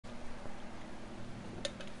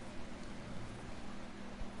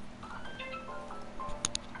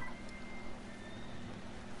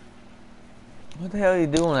What the hell are you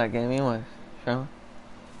doing in that game anyway, Sean?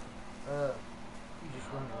 You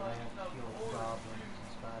just run around, kill goblins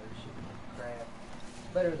and spiders, shit and crap.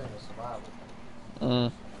 It's better than a survival.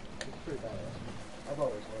 It's pretty badass. I've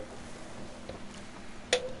always loved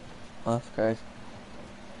it. Oh, that's crazy.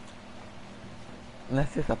 And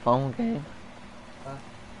that's just a phone game. Huh?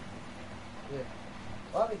 Yeah.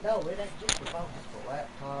 Well, I mean, no, it ain't just for phones, it's for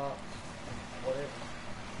laptops, whatever.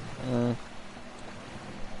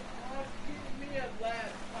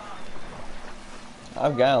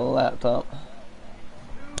 I've got a laptop.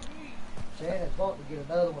 Shannon's wanting to get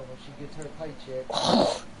another one when she gets her paycheck.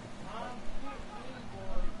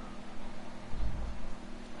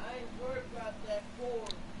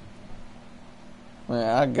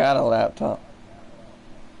 Man, I got a laptop.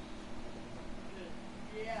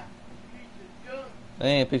 That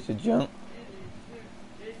ain't a piece of junk.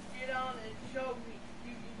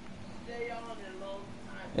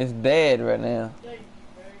 It's dead right now.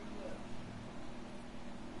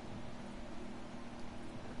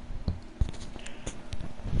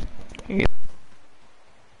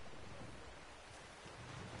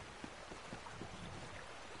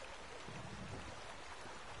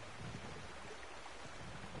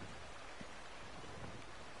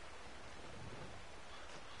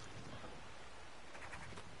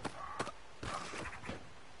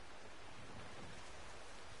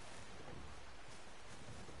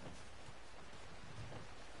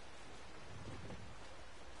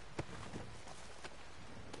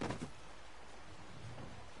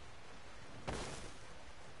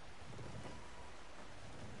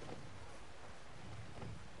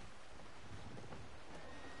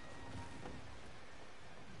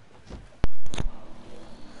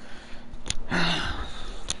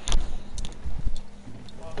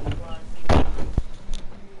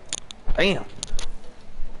 Damn.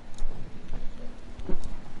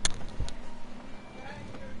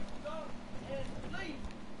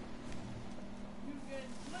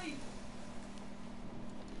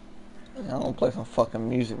 I don't play some fucking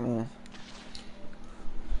music, man.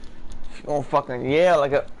 If you gonna fucking yell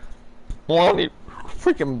like a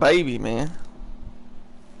freaking baby, man.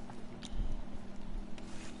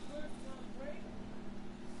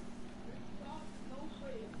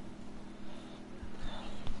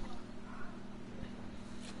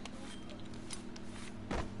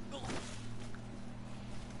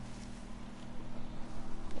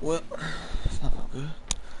 Well, that's not no good.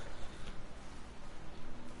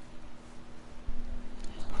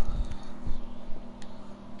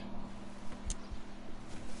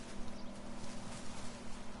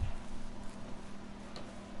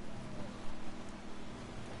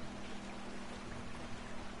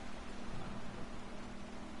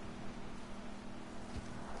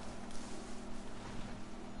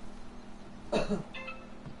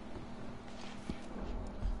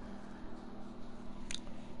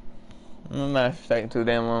 I'm not taking too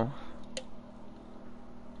damn long.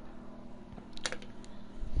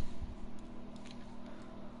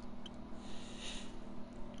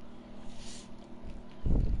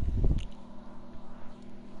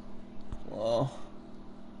 Well,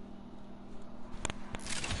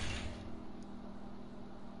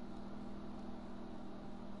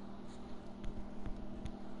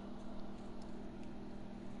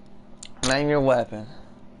 name your weapon.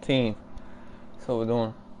 Team. That's what we're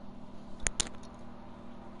doing.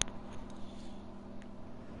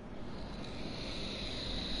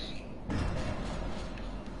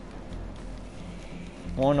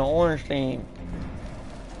 On the orange team.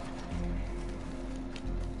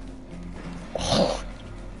 Oh.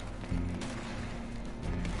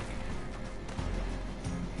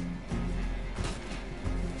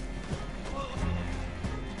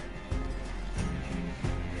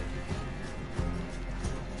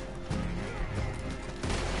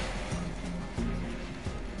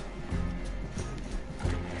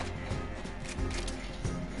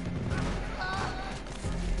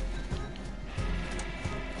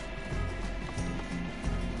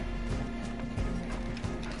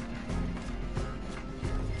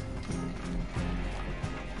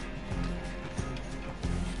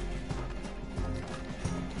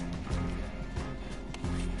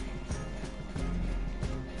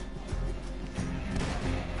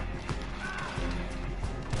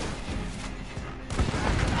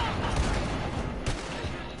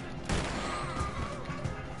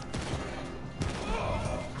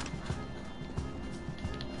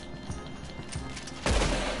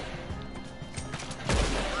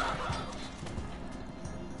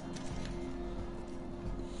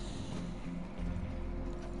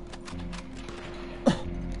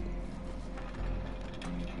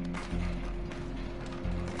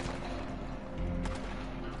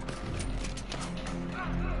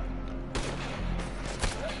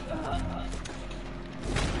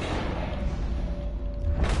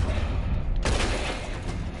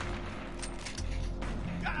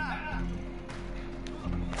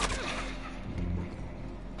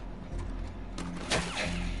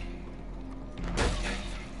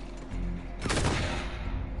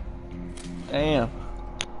 Damn.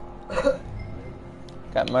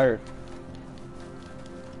 Got murdered.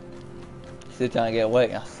 Still trying to get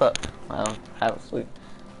awake. I suck. I don't have a sleep.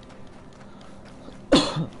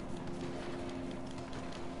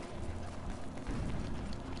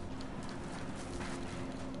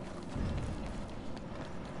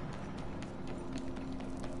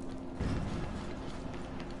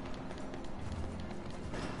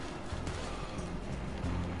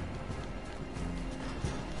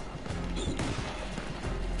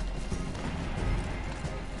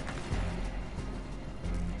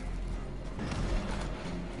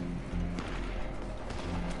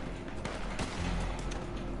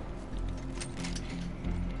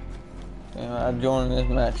 I joined this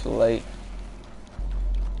match late.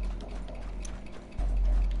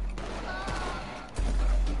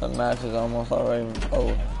 The match is almost already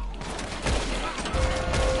over.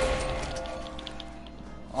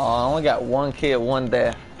 Oh, I only got one kill, one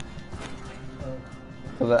death.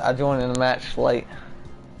 Cause I joined in the match late.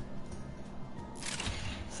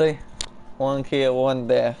 See? One kill, one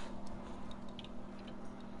death.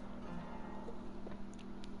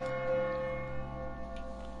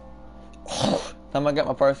 Time I got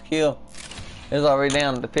my first kill, it was already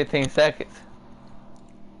down to 15 seconds.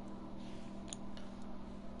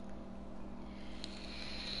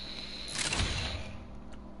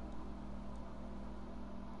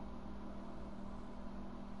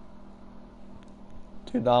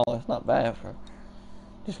 $2, not bad for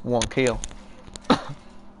just one kill.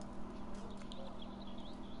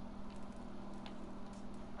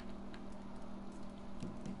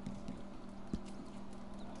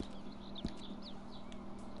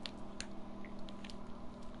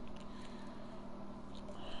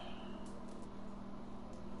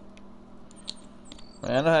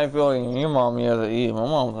 Man, I know how you feel when your mom yells at you. My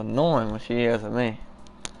mom's annoying when she yells at me.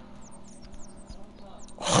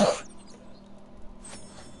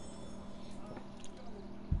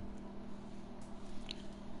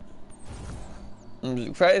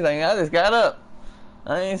 The crazy thing, I just got up.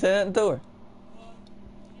 I ain't said nothing to her.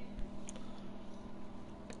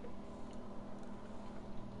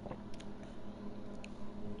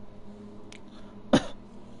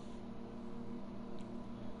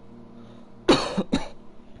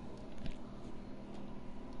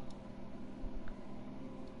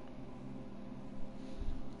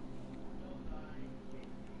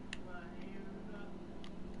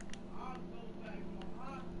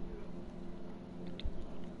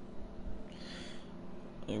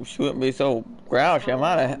 She wouldn't be so grouchy.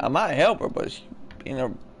 I might help her, but she be in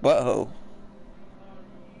her butthole.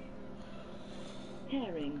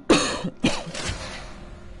 Pairing.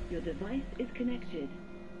 Your device is connected.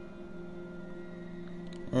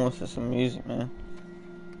 I want to listen to some music, man.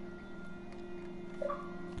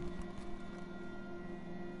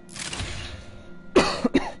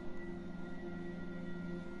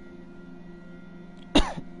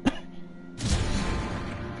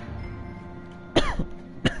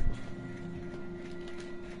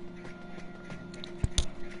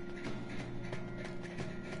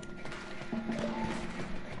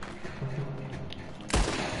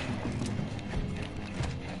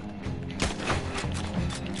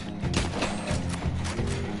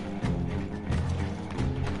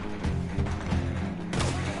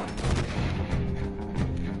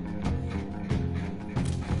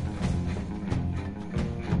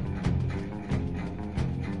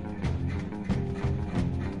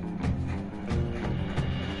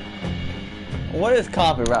 What is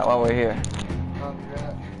copyright while we're here? Copyright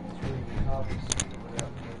is where you copy something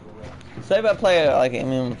without legal rights. Say if I play like an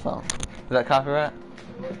Eminem song. Is that copyright?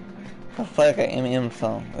 What? If I play like an Eminem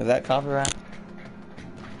song, is that copyright? It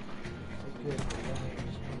could, but then it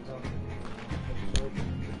just depends on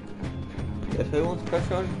the If who wants to press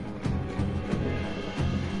charge?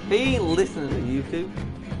 He listens to YouTube.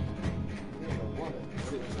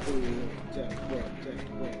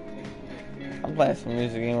 I'm playing some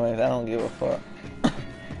music anyways, I don't give a fuck.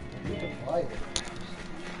 You can play it.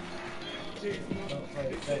 Don't play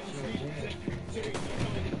it, that's your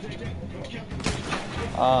jam.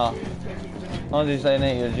 As long as you say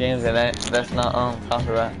that your jams, that's not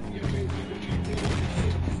copyright.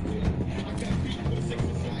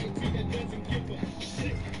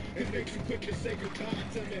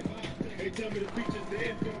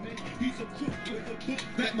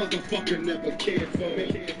 That motherfucker never cared for me.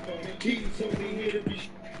 He's only here to be.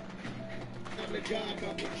 I'm the guy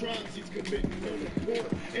about the crimes he's committing on the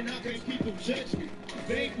court, and how can people judge me?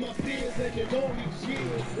 They ain't my fears, and in all these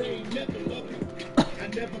years, they ain't never loved me. I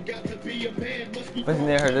never got to be a man. Must be. Wasn't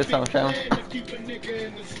there heard this on the channel? Keep a nigga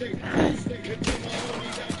in the state. Until my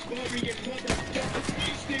homie got buried and motherfuckers.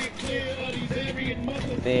 We stay clear of these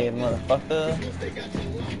dead, motherfucker.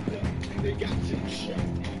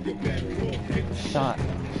 Shot.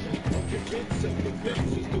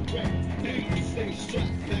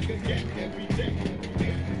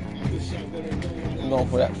 I'm going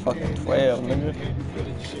for that fucking 12, nigga.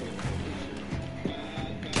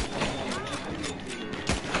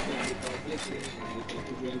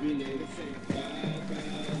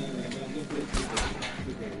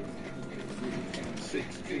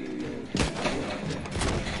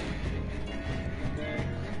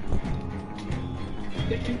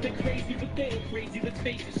 They think they're crazy, but they ain't crazy. Let's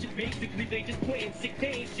face it, shit basically they just playing sick. They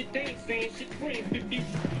ain't shit, they ain't saying shit. Praying 50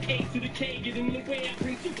 A to the K, get in the way. I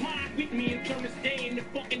bring Tupac with me and turn this day into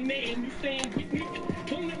fucking man. You staying with me?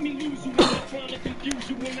 Don't let me lose you when I'm trying to confuse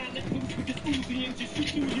you. When I let loose with this Uzi and just shoot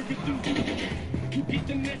through your enthusiasm. You get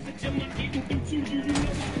the message, I'm not getting through to you. You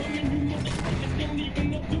know it's coming, you motherfuckers don't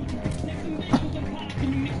even know do you. Take some nickels and pop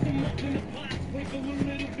and you mix them up in the pot. Sprinkle a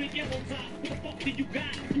little bit yellow top. What the fuck do you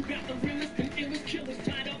got? You got the realest and illest killers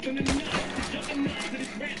tied up in a knot. The juggernaut to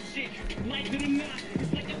this rap shit. Like it or not,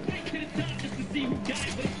 it's like a fight to the top just to see who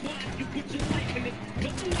died. But it's why you put your life in it.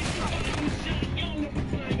 Nothing like surviving the shot. Y'all know what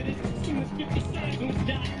time it is. As soon as 50 signs on the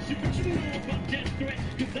dot. Shit, what you know about death threats?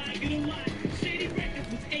 Cause I get a lot. Shady Records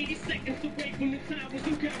was 80 seconds away from the towers.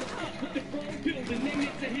 You got us up with the wrong building. They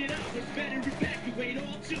meant to hit ours. Better evacuate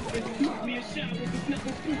all children. Smoke me a shower. There's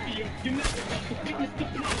nothing spookier. You're never about to witness the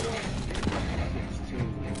power.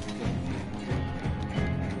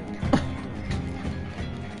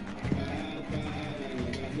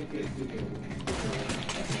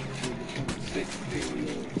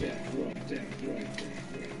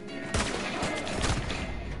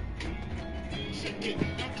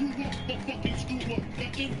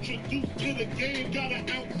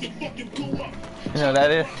 You know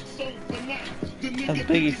that is? That's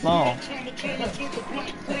Biggie Small.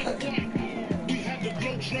 We had to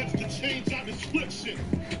blow dreads to change our description.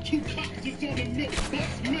 2 cops is on the milk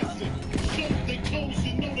bus missing. Show they toes,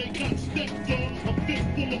 you know they got stepped on. A fist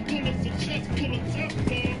full of bullets, a chest full of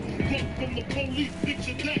Teflon. Run from the police,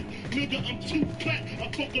 picture that. Nigga, I'm too fat. I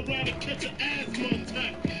fuck around and catch an asthma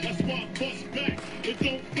attack. That's why I bust back. It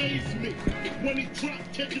don't faze me. When he drop,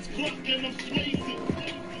 check his clock and I'm swaying.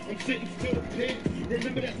 I'm sitting still a pin.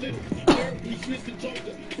 Remember that little girl we switched to talk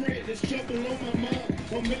to Fred. There's trouble on my mind.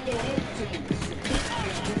 I'm in the whole time.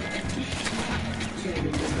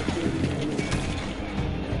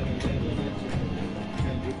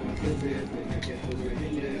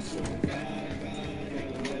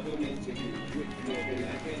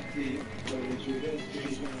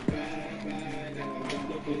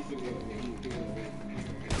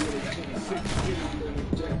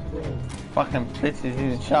 Fucking bitches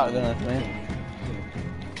using shotguns, man.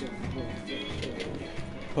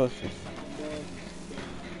 Pussies.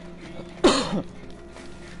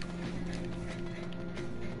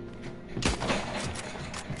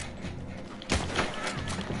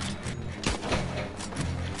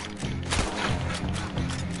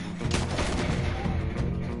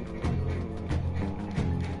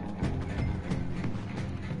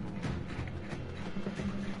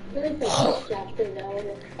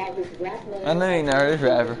 I know you know this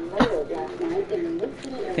rapper.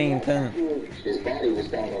 Teen Tune. His body was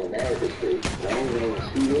found on America Street. No one knows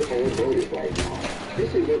who or voted right now.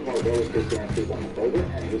 This is what Margolis DeSantis on the voter,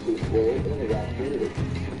 and this is role in the rap community.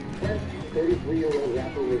 Then, 33-year-old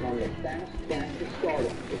rapper was on the fast track to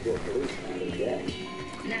stardom before police found him dead.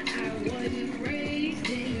 Now I wasn't raised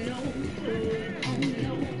in no hood, on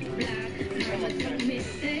no block. Mama told me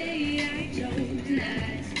stay, I chose not.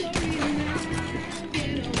 Story of my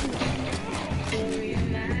ghetto, story of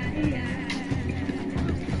my life.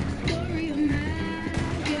 Story of my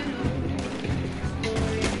ghetto,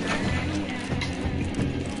 story of my life.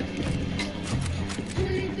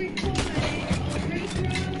 2340, old Ring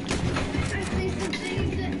Road. I see some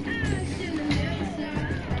things that I should have never saw.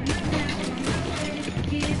 I'm not now on my way,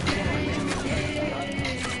 can't die every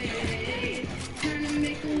day. Trying to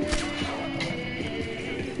make a way,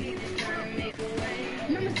 trying to make a way.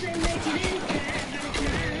 Mama say make it inside, by the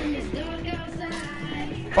time it's dark outside.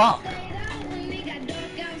 Fuck. Stay out when it got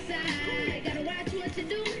dark outside. Gotta watch what you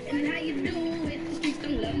do and how you do it. The streets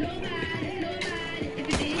don't love nobody, nobody. If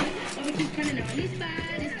it did, why we keep running all these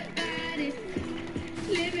bodies, bodies.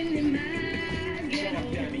 Living in my ghetto,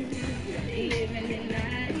 living in my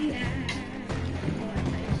life.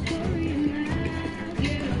 Story of my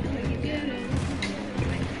ghetto, ghetto.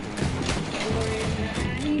 Story of my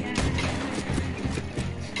life.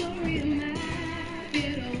 Story of my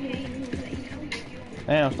ghetto.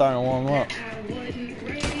 Damn, I'm starting to warm up. I wasn't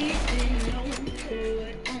raised in no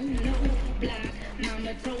hood, on no block.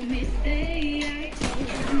 Mama told me stay, I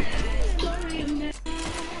chose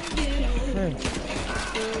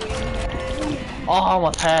I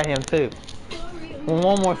almost had him too.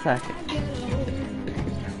 One more second.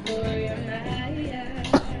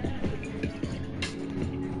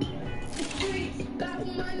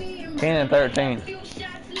 10 and 13.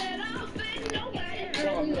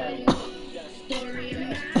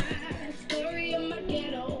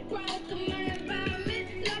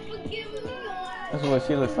 That's what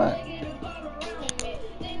she looks like.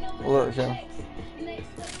 Look, Joe.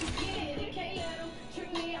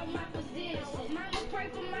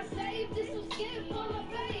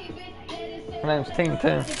 Her name's Teen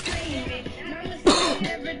too.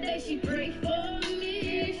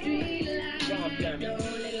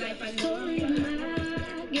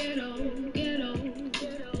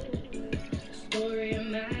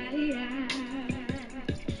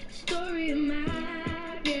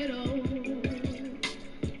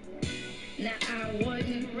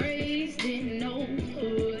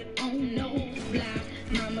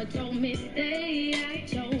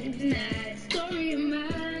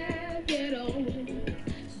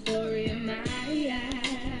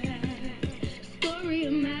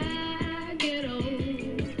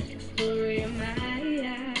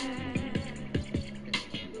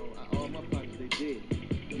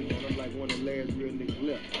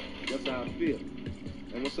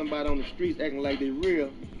 And when somebody on the streets acting like they real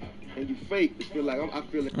and you fake, it feel like I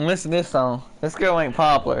feel like. Listen to this song. This girl ain't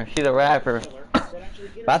popular. She's a rapper. But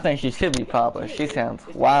I think she should be popular. She sounds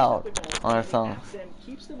wild on her songs.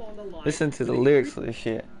 Listen to the lyrics of this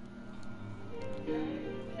shit.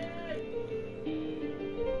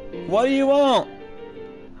 What do you want?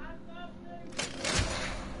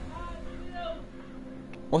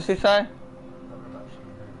 What's she say?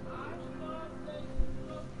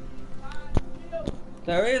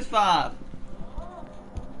 There is 5.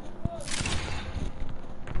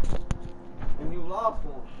 And you lost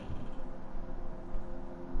 1.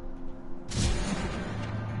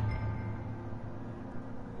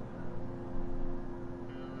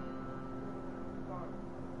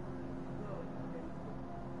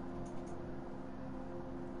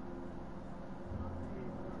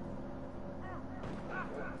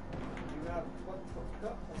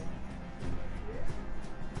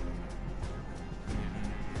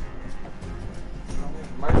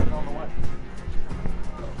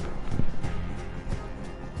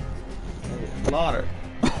 Slaughter.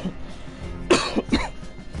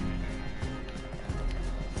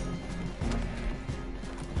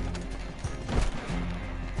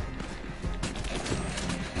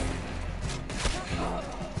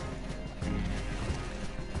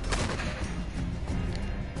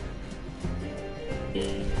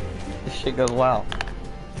 This shit goes wild.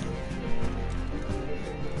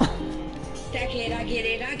 Stack it, I get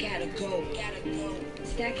it, I gotta go.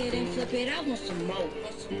 Stack it and flip it, I want some more.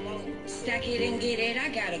 Stack it and get it, I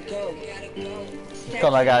gotta go.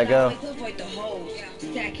 Come, I gotta go. Avoid the holes.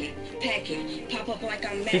 Stack it, pack it, pop up like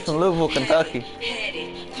I'm She's from Louisville, Kentucky. Had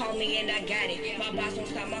it, call me and I got it. My boss don't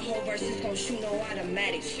stop, my whole verse is gon' shoot no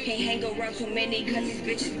automatic. Can't hang around too many cause these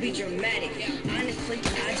bitches be dramatic. Honestly,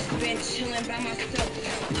 I just been chillin' by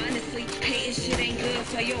myself. Honestly, hating shit ain't good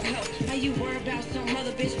for your health. How you worry about some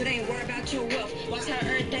other bitch but ain't worry about your wealth? Watch how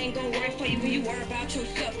everything go right for you when you worry about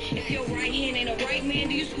yourself. If your right hand ain't a right man,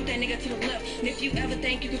 do you scoot that nigga to the left? And if you ever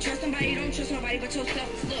think you can trust somebody, you don't trust nobody but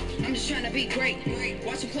yourself. Look, I'm just trying to be great.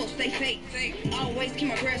 Watch them close, stay fake. Always keep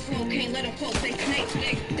my grass slow, can't let them close, stay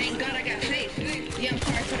snake. Thank God I got faith. Yeah, I'm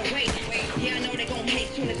sorry for the wait. Yeah, I know they gon' hate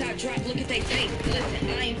soon as I drop, look at they face. Listen,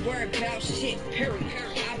 I ain't worried about shit, period.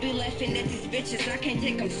 I be laughing at these bitches, I can't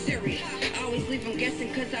take them serious. I always leave them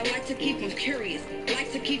guessing cause I like to keep them curious.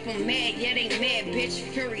 Like to keep them mad, yeah they mad, bitch,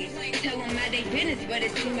 furious. Tell them how they business, but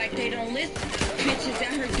it seems like they don't listen. Bitches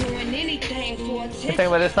out here doing anything for attention. What you think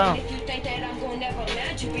about this song? If you think that I'm gonna never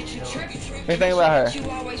match you, bitch, you tripping. What you think about her? You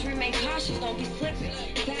always remain cautious, don't be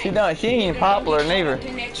slipping. She ain't popular neither.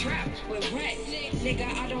 Nigga,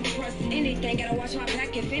 I don't trust anything. Gotta watch my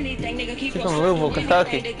back if anything. Nigga, keep She's from Louisville,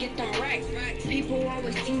 Kentucky. to get them racks. People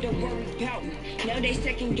always seem to worry about me. Now they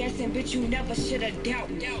second guessing, bitch, you never should've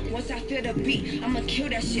doubt me. Once I feel the beat, I'ma kill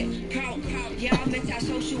that shit. Proud. Yeah, I'm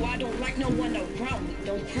anti-social. I don't like no one around me.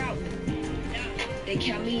 Don't crowd me. They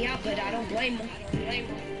count me out, but I don't blame them.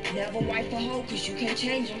 Never wife a hoe, cause you can't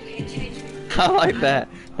change them. I like that.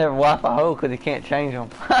 Never wife a hoe cause you can't change them.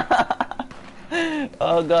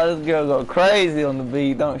 Oh god, this girl go crazy on the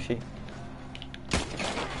beat, don't she?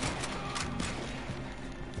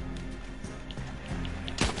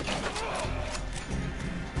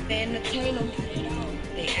 They entertain them.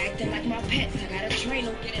 They acting like my pets, I gotta train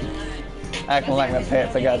them. Get in line. Acting like my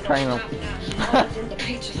pets, I gotta train them. Always in the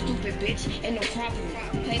picture, stupid bitch, and no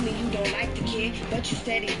problem. Claiming you don't like the kid, but you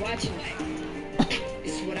steady watching.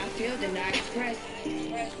 It's what I feel, then I express.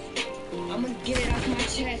 I'ma get it off my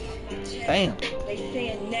chest. Damn. They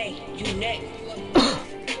saying nay, you next.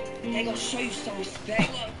 They gon' show you some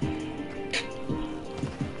respect.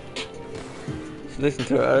 Listen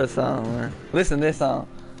to her other song, man. Listen to this song.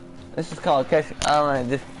 This is called Catch. I don't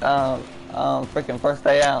know, just freaking First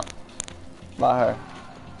Day Out by her.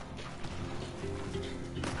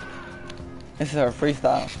 This is her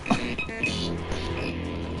freestyle.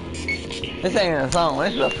 This ain't even a song.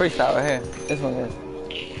 This is a freestyle right here. This one is.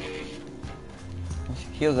 She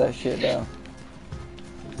kills that shit though.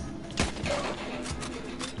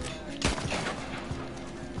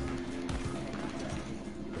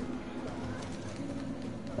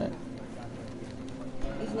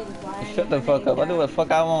 Shut the fuck up. I do what the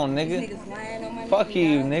fuck I want, nigga. Fuck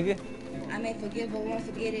you, nigga. I may forgive but won't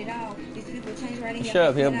forget it all. These people change right in your Shut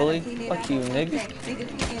up, face, hillbilly. and I seen it Fuck all you, on nigga. suspect.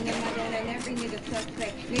 Niggas looking in my gun and every nigga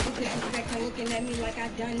suspect. Niggas disrespect and looking at me like I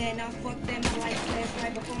done that. Now fuck them, my life flashed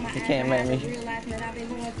right before my eyes. You can't make me. Realize that I've been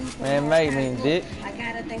going through some Man, hard make me, times. bitch. I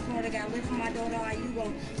gotta thank for the guy live for my daughter. Are you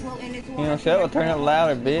gon' float in this water? You know, shut up, turn up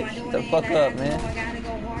louder, bitch. Shut the fuck up, man. I gotta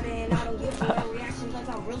go harder and I don't give no reaction cause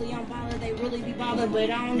I'm really unbothered. They really be bothered, but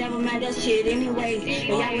I don't never mind that shit anyways.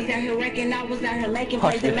 When I was out here wrecking, I was out here making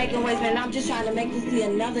plays and making waves, man. I'm just trying to make this see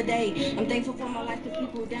another day. I'm thankful for my life cause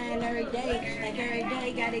people dying every day. Like every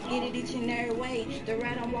day, gotta get it each and every way. The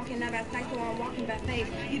route I'm walking out by sight, so I'm walking by faith.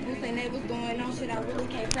 People say they was going on shit I really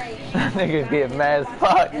can't say. Niggas get mad as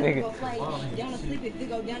fuck, nigga. Down to sleep, if you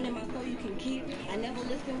go down in my soul, you can keep. I never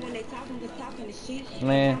listen when they talking, just talking to shit.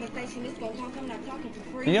 Man. Conversation is gonna talk, I'm not talking for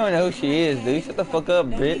free. You don't know who she is, dude. Shut the fuck up,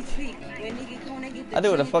 bitch. I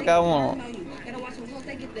do what the fuck I want.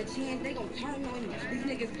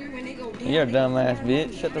 You're a dumbass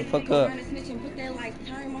bitch. Shut the fuck up.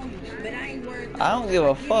 I don't give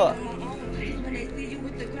a fuck.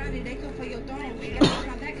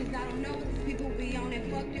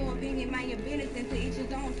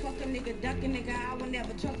 Nigga ducking, nigga, I would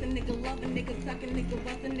never trust a nigga, love a nigga, suck a nigga,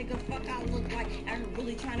 bust a nigga, fuck I look like. I'm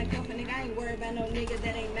really trying to cuff a nigga, I ain't worried about no nigga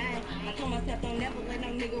that ain't mine. I told myself don't never let no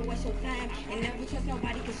nigga waste your time, and never trust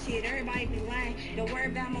nobody cause shit, everybody be lying. Don't worry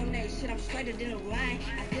about my name, shit, I'm straighter than a line.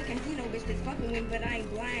 I still can't see no bitch that's fucking with me, but I ain't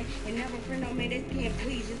blind. And never for no man that's can't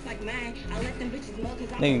please, just like mine. I let them bitches mug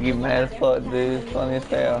cause I'm Nigga get mad as fuck, dude. Funny as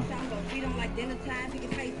hell. Feed them like dinner time, pick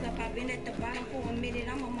your face up. I've been at the bottom for a minute,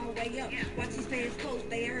 I'm on my way up. Watch these fans close,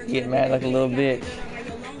 they heard. Get mad like a little bitch.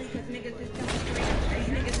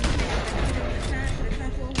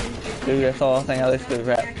 Dude, that's all I think I listen to is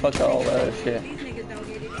rap. Fuck all that other shit.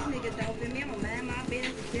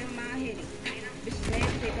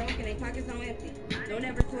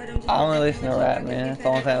 I only listen to rap, man. That's the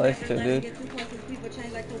only thing I listen to, dude.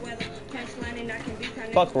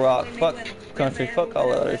 Fuck rock, fuck country, fuck all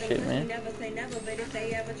that other shit, man.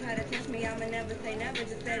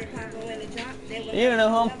 You don't know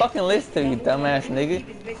who I'm fucking listening to, you dumbass nigga.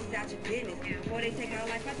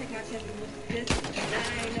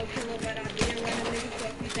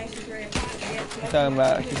 I'm talking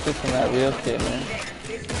about, she's fixing that real shit, man.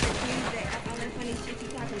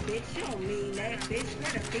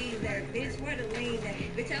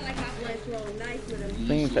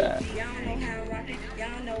 Clean that. Y'all know how I'm rocking,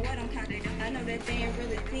 y'all know what I'm cocking. I know that they ain't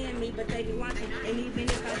really seeing me, but they be watching. And even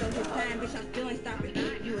if I don't have time, bitch, I still ain't stopping.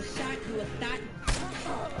 You a shot, you a thought.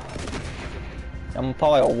 I'm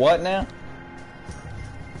probably a what now?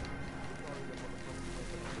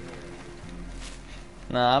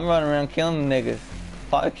 Nah, I'm running around killing niggas.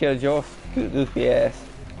 Probably killed your goofy ass.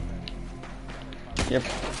 You're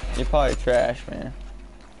probably trash, man.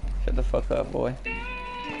 Shut the fuck up, boy.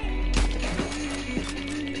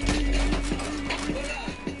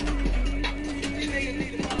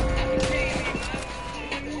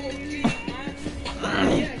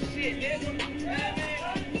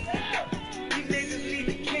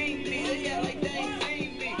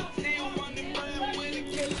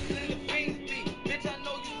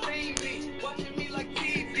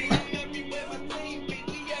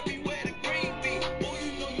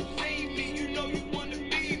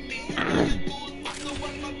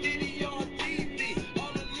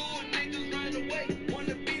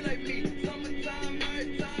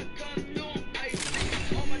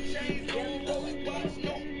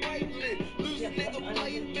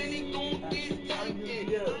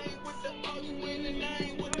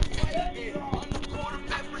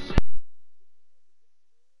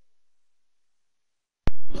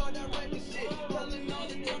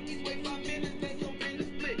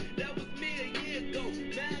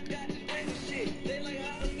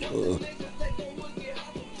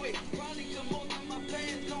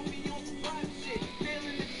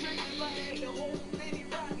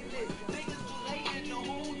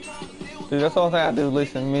 Dude, that's the only thing I do,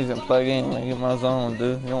 listen to music and plug in and get my zone,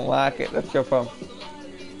 dude. You don't like it, that's your problem.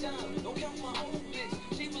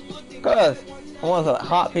 Cause I want a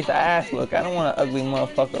hot piece of ass look. I don't want an ugly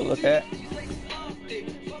motherfucker to look at.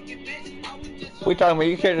 We talking about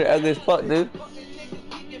you character ugly as fuck, dude.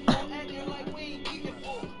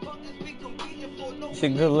 She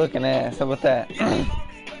good looking ass. How about that?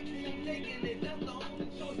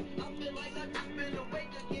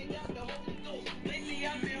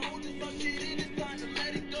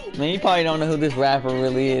 Man, you probably don't know who this rapper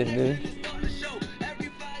really is, dude.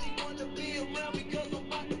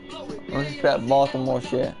 This is that Baltimore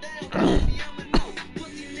shit.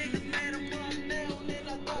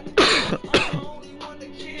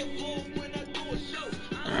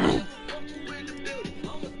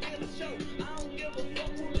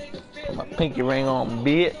 My pinky ring on,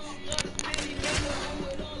 bitch.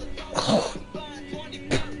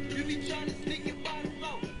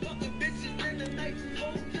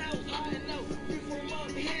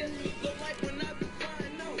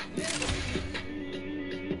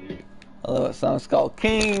 I love a song. It's called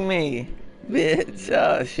King Me, bitch.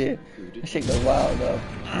 Oh shit, that shit goes wild though.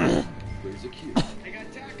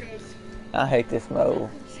 I hate this mode.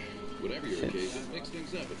 Whatever your occasion, mix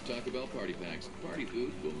things up with Taco Bell Party Packs. Party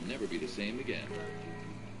food will never be the same again.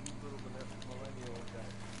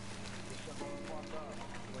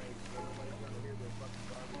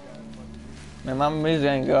 Man, my music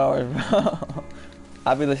ain't garbage, bro.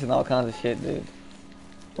 I be listening to all kinds of shit, dude.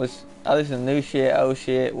 I listen to new shit, old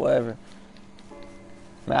shit, whatever.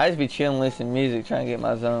 Man, I just be chilling, listening to music, trying to get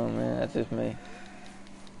my zone, man. That's just me.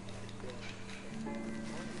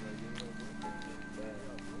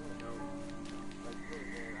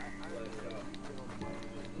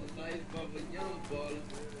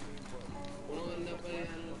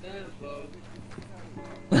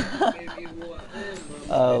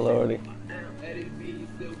 Oh lordy.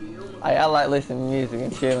 I like listening to music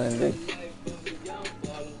and chilling, dude.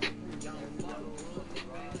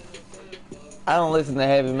 I don't listen to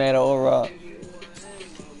heavy metal or rock.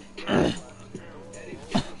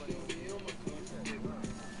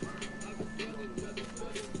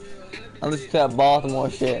 I listen to that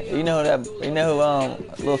Baltimore shit. You know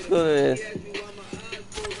who Lil Scooter is?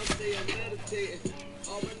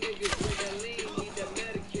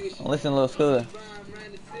 I listen to Lil Scooter.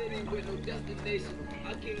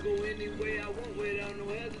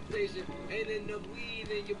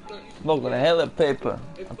 Smoking a hella paper.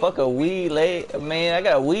 I fuck a weed lady. Man, I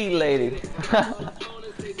got a weed lady.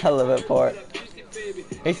 I love that part.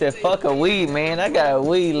 He said, fuck a weed, man. I got a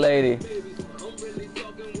weed lady.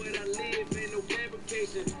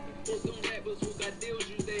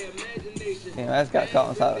 Damn, I just got caught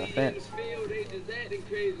inside of the fence.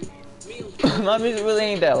 My music really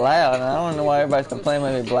ain't that loud, and I don't know why everybody's complaining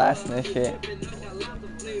about me blasting this shit.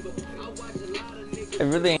 It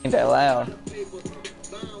really ain't that loud.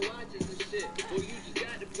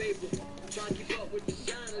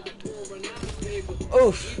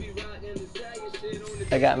 Oof.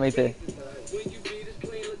 That got me too.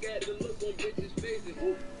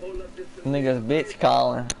 Niggas bitch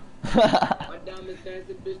calling.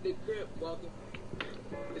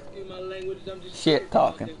 Shit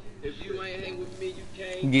talking.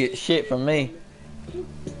 Get shit from me.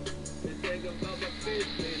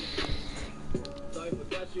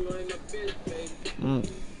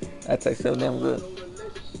 That tastes so damn good.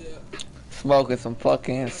 Smoking some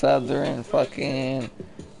fucking Southern fucking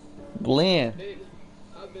blend.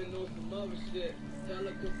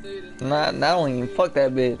 Not only even fuck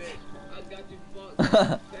that bitch.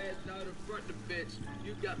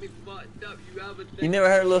 You never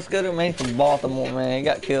heard of Lil Scooter? Man, he's from Baltimore, man. He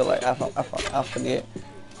got killed like I forget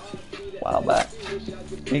a while back.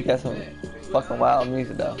 He got some fucking wild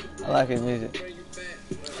music though. I like his music.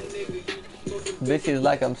 Bitches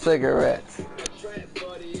like them cigarettes.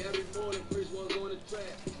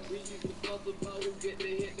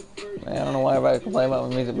 Man, I don't know why everybody complain about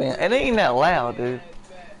my music being. It ain't that loud, dude.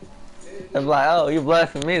 They're like, oh, you're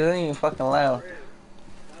blasting me. It ain't even fucking loud.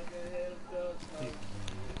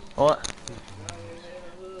 What?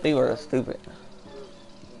 People are stupid.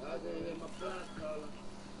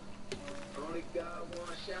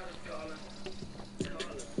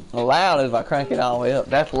 Loud is if I crank it all the way up.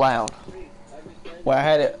 That's loud. Where I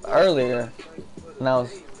had it earlier, and I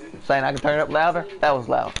was saying I could turn it up louder, that was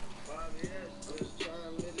loud.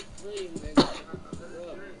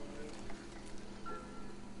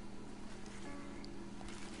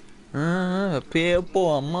 A pill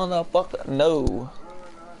boy, motherfucker. No.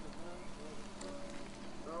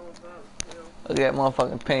 Look at that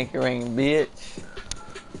motherfucking pinky ring, bitch.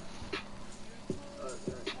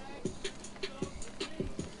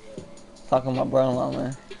 Talking to my brother-in-law,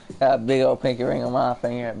 man. Got a big old pinky ring on my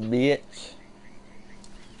finger, bitch.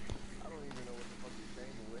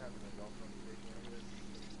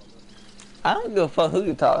 I don't give a fuck who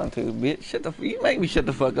you talking to, bitch. Shut the you make me shut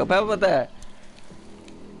the fuck up. How about that?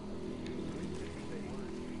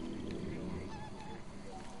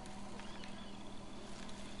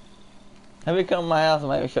 Have you come to my house and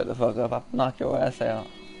make me shut the fuck up? I'll knock your ass out.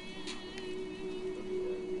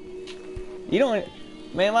 You don't,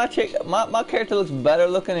 man. My character looks better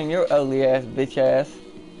looking than your ugly ass, bitch ass.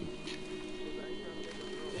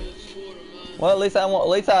 Well, at least I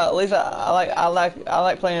like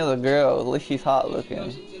playing with a girl. At least she's hot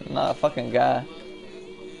looking, not a fucking guy.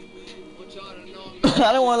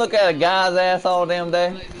 I don't want to look at a guy's ass all damn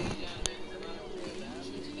day.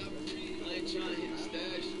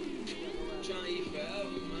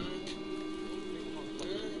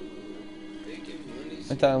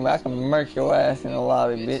 I'm talking about I can murk your ass in the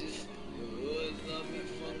lobby, bitch.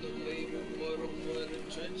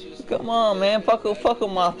 Come on, man. Fuck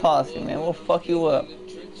with my posse, man. We'll fuck you up.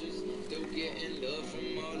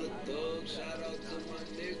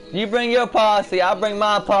 You bring your posse, I bring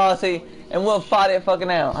my posse, and we'll fight it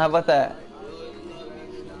fucking out. How about that?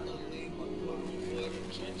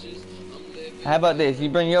 How about this? You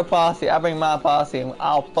bring your posse, I bring my posse, and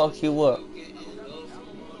I'll fuck you up.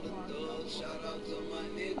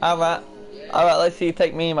 Alright. Alright, let's see you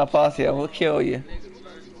take me and my posse and we'll kill you.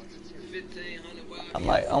 I'm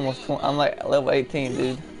like I'm like level 18,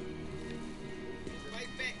 dude.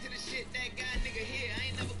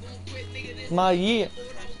 My year.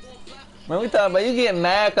 Man, we talking about you getting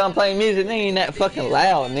mad 'cause I'm playing music, they ain't that fucking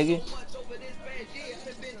loud, nigga.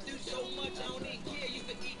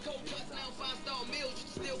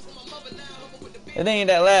 It ain't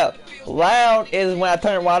that loud. Loud is when I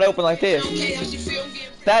turn it wide open like this.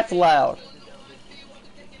 That's loud.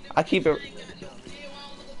 I keep it.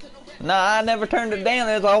 Nah, I never turned it down.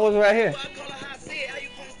 It's always right here.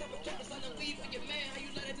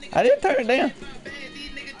 I didn't turn it down.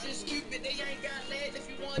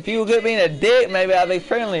 If you were good being a dick, maybe I'd be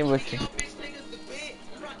friendly with you.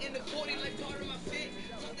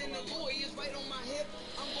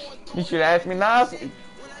 You should ask me nicely.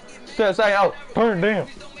 Instead of saying, oh, turn it down.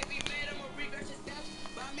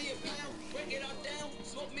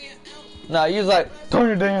 No, you was like,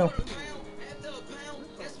 turn it down.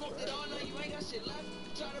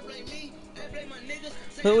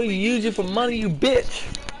 Who will use you for money, you bitch?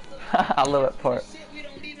 I love that part.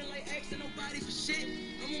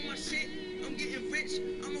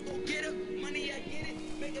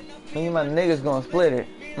 Me and my niggas gonna split it.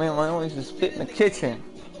 Me and my niggas just split in the kitchen.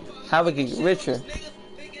 How we can get richer.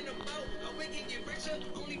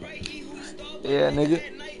 Yeah, nigga.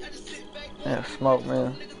 Yeah, smoke,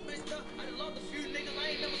 man.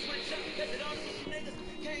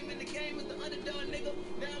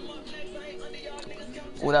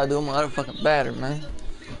 What I do with my motherfucking batter, man.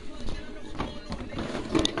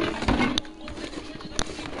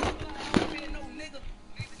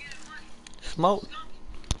 Smoke.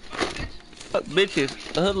 Fuck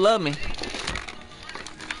bitches. The hood love me.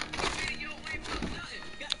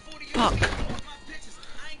 Fuck.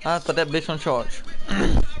 I put that bitch on charge.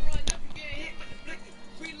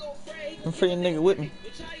 I'm free a nigga with me.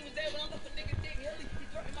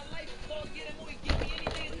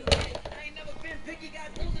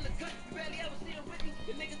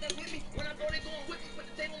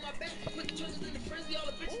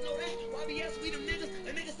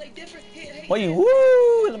 What you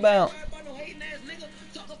wooing about?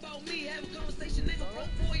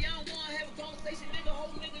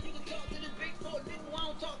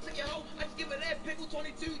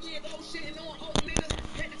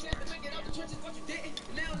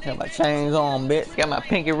 Got my chains on, bitch. Got my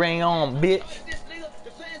pinky ring on, bitch.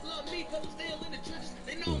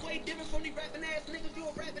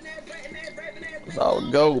 It's all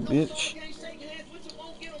gold, bitch.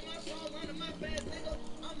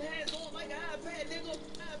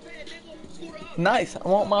 Nice. I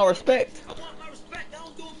want my respect.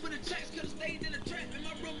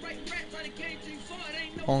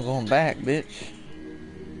 I'm going back, bitch.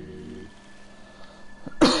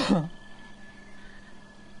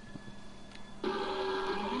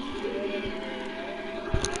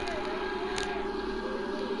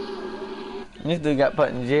 This dude got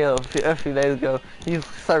put in jail a few days ago. He was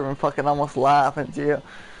serving fucking almost life in jail.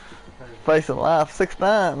 Facing life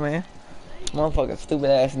 6'9", man. Motherfucking stupid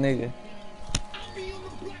ass nigga.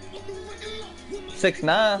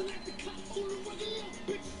 6'9".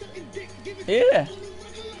 Yeah.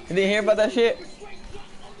 You didn't hear about that shit?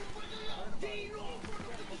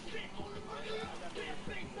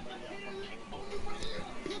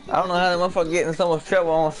 I don't know how that motherfucker get in so much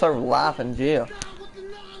trouble on serve life in jail.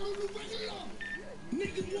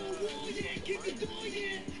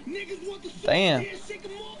 Damn.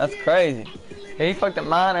 That's crazy. He fucked a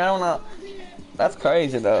minor, I don't know. That's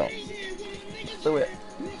crazy though. Do it.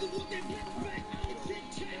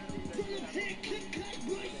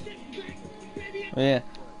 Yeah.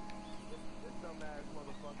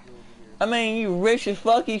 I mean, you rich as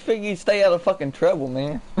fuck, you figure you'd stay out of fucking trouble,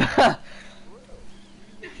 man.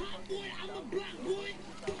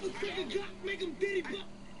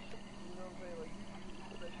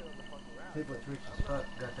 People that's rich as fuck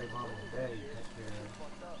got their mom and daddy take care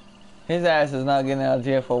of. His ass is not getting out of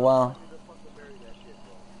jail for a while.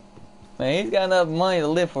 Man, he's got enough money to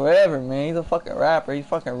live forever, man. He's a fucking rapper. He's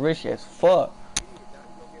fucking rich as fuck.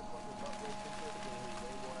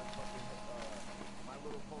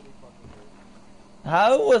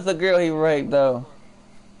 How old was the girl he raped, though?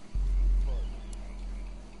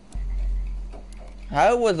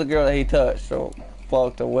 How old was the girl that he touched, or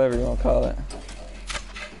fucked, or whatever you want to call it?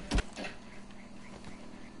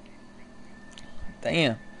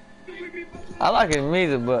 Damn. I like his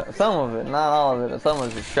music, but some of it, not all of it, some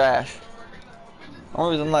of it is trash.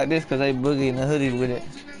 Only reason I like this because they boogie in the hoodie with it.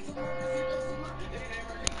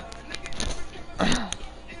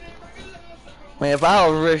 Man, if I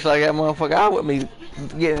was rich like that motherfucker, I wouldn't be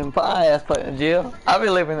getting my ass put in jail. I'd be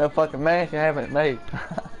living in a fucking mansion having it made.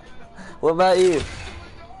 What about you?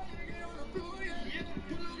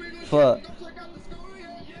 Fuck.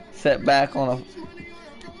 Sit back on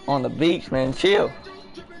the beach, man, chill.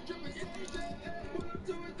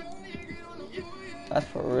 That's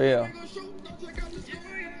for real.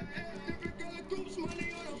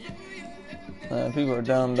 Man, people are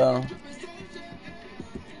dumb.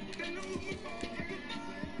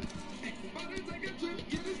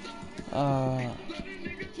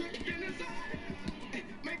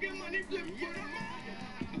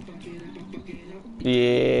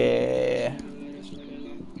 Yeah.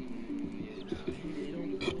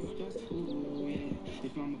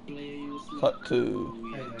 Part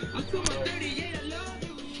 2.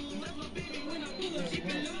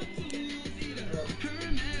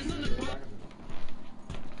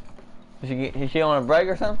 Is she on a break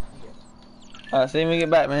or something? Alright, see me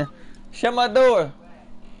get back, man. Shut my door.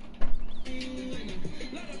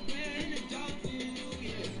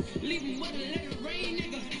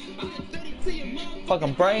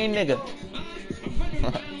 Fucking brain nigga.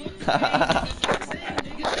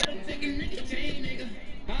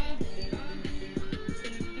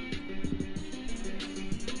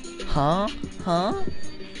 Huh?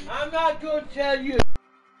 I'm not gonna tell you.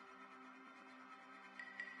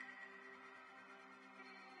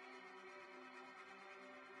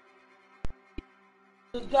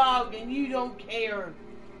 The dog and you don't care.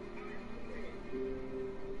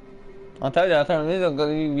 I told you I turned the music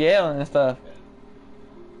because you yelling and stuff.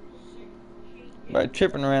 Like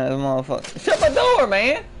tripping around this motherfucker. Shut my door,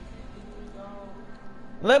 man!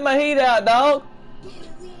 Let my heat out, dog!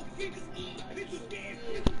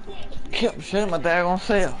 Kept shutting my daggone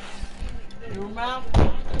self. Your mouth.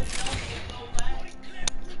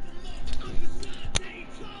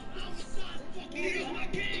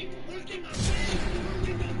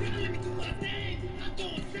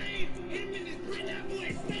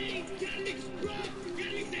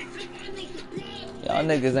 Y'all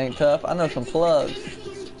niggas ain't tough. I know some plugs.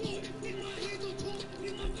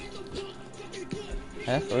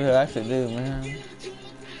 That's for real, I actually do, man.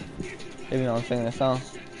 If you don't sing this song.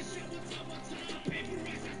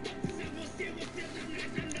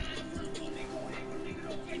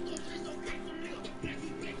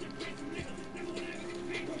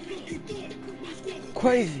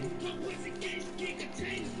 Crazy.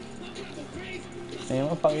 Man, what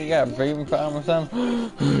the fuck, you got a breathing problem or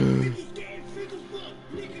something?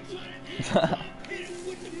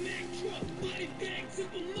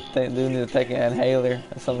 Think dude need to take an inhaler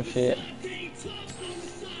or some shit.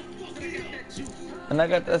 And I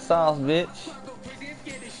got that sauce, bitch.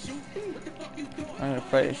 I ain't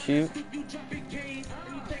afraid to shoot.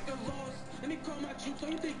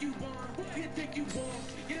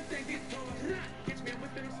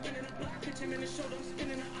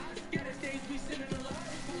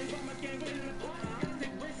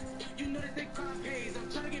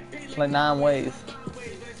 Like 9 ways.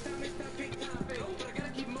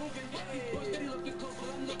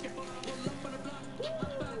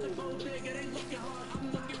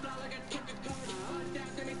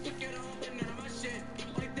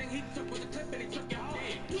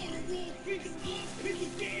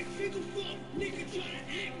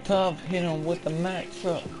 Tough, hit him with the Mack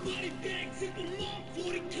truck.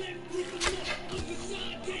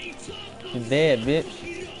 You dead,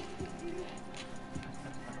 bitch.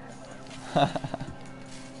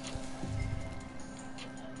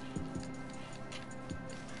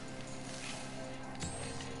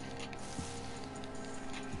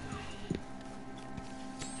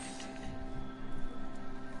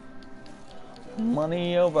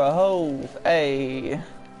 Money over hoes, ayy.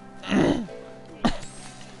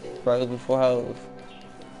 Bros before hoes.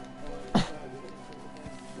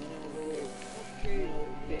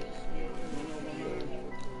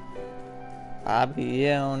 I be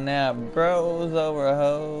yelling at bros over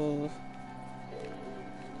hoes.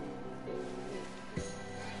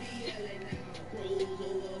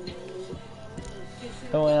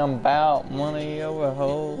 So I'm about money over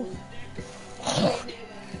hoes.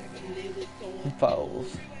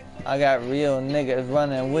 Foes. I got real niggas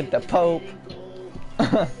running with the Pope.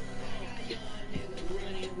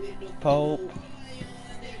 Pope.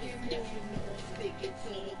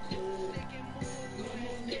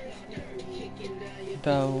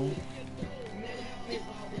 Doe.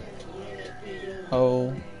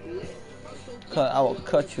 Ho. I will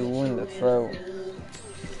cut you in the throat.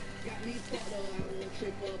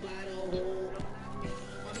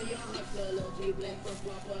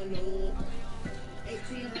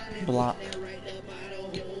 Block.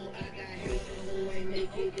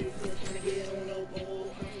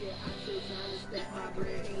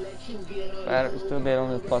 Battery still dead on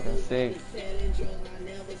this fucking 6.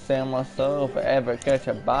 Sell my soul forever, catch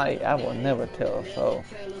a body, I will never tell a soul.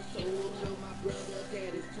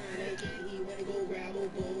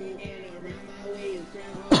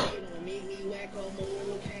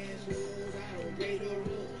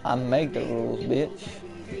 I make the rules, bitch.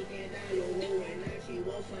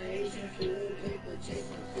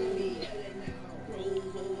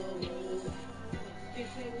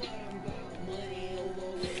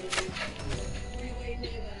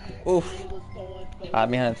 Oof.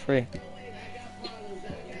 I'm behind 3.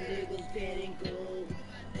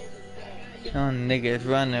 Young niggas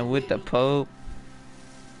running with the Pope.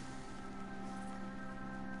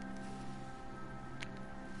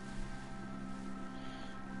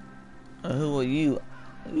 Who are you?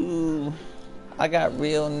 Ooh. I got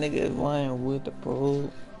real niggas running with the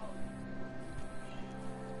Pope.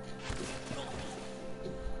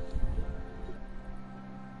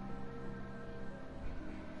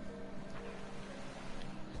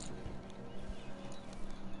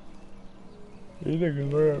 These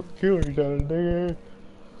niggas are killing each other, nigga.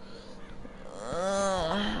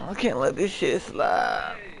 I can't let this shit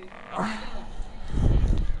slide.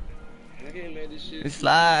 It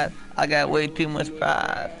slide. I got way too much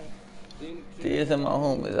pride. Tears in my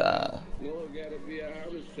homie's eyes.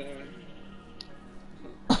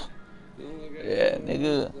 Yeah,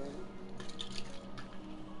 nigga.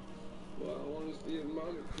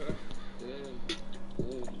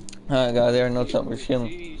 Alright, guys, there know something for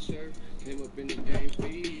chilling.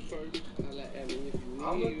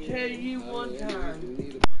 I'm gonna tell you one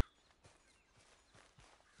time.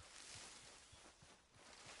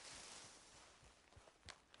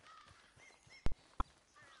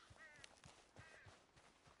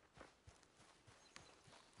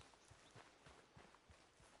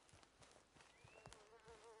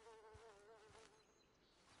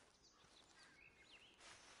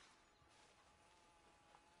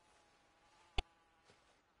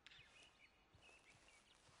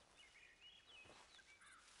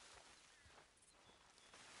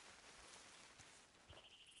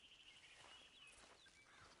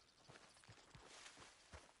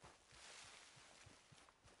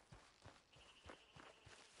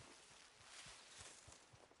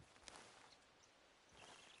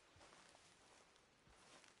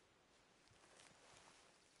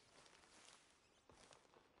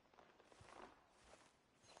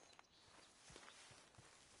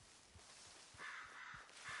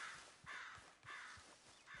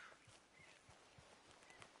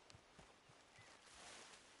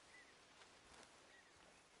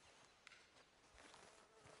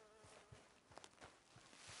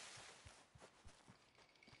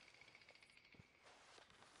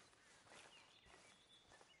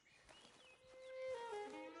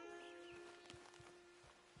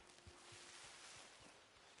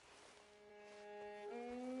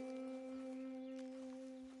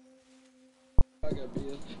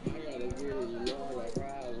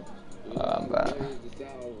 I'm back.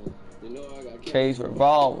 Case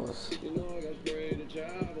revolvers.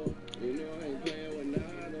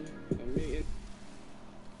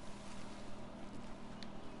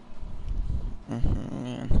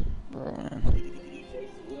 Man, bro, man.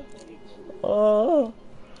 Oh,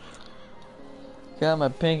 got my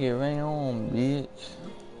pinky ring on, bitch.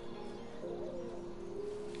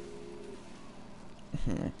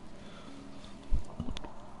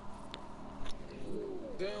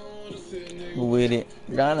 With it.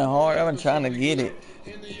 Grinding hard. I've been trying to get it.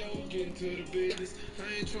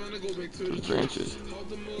 The trenches.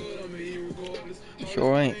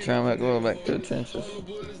 Sure ain't trying to go back to the trenches.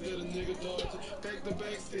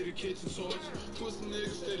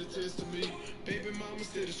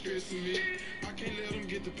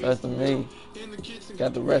 That's me.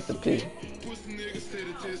 Got the recipe.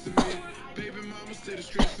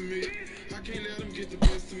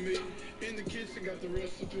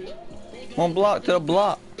 One block to the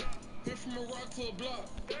block.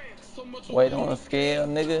 Wait on a scale,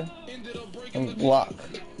 nigga. And block.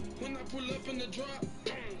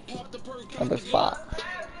 On the spot.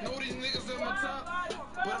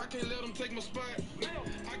 But I can't let them take my spot.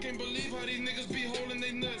 I can't believe how these niggas be holding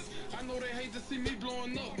they nuts. I know they hate to see me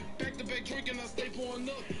blowing up. Back to back drinking, I stay pouring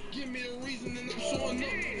up. Give me a reason and I'm showing up.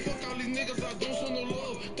 Fuck all these niggas, I don't show no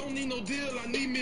love. Don't need no deal, I need me.